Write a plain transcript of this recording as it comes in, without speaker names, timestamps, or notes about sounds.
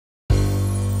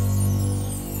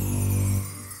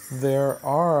There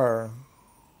are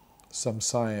some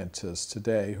scientists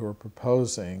today who are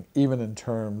proposing, even in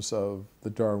terms of the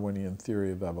Darwinian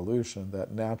theory of evolution,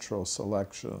 that natural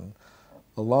selection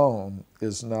alone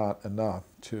is not enough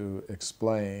to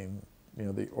explain,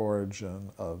 the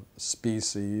origin of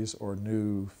species or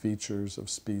new features of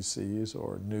species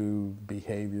or new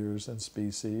behaviors in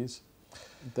species.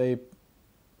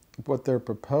 What they're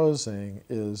proposing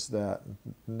is that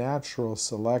natural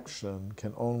selection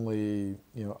can only,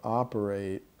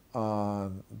 operate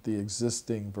on the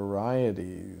existing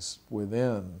varieties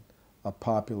within a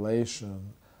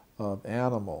population of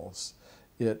animals.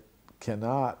 It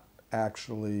cannot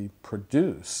actually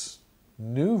produce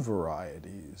new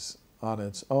varieties on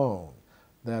its own.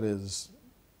 That is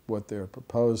what they're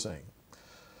proposing.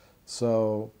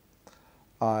 So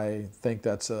I think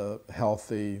that's a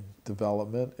healthy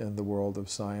development in the world of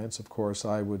science. Of course,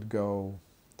 I would go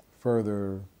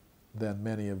further than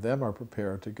many of them are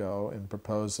prepared to go in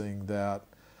proposing that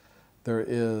there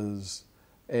is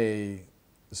a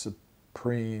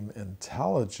supreme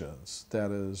intelligence that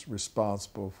is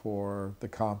responsible for the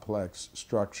complex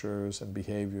structures and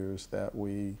behaviors that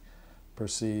we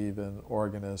perceive in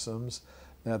organisms,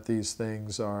 that these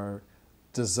things are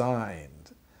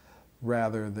designed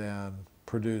rather than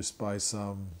produced by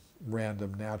some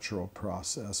random natural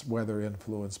process, whether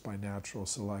influenced by natural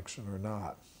selection or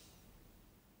not.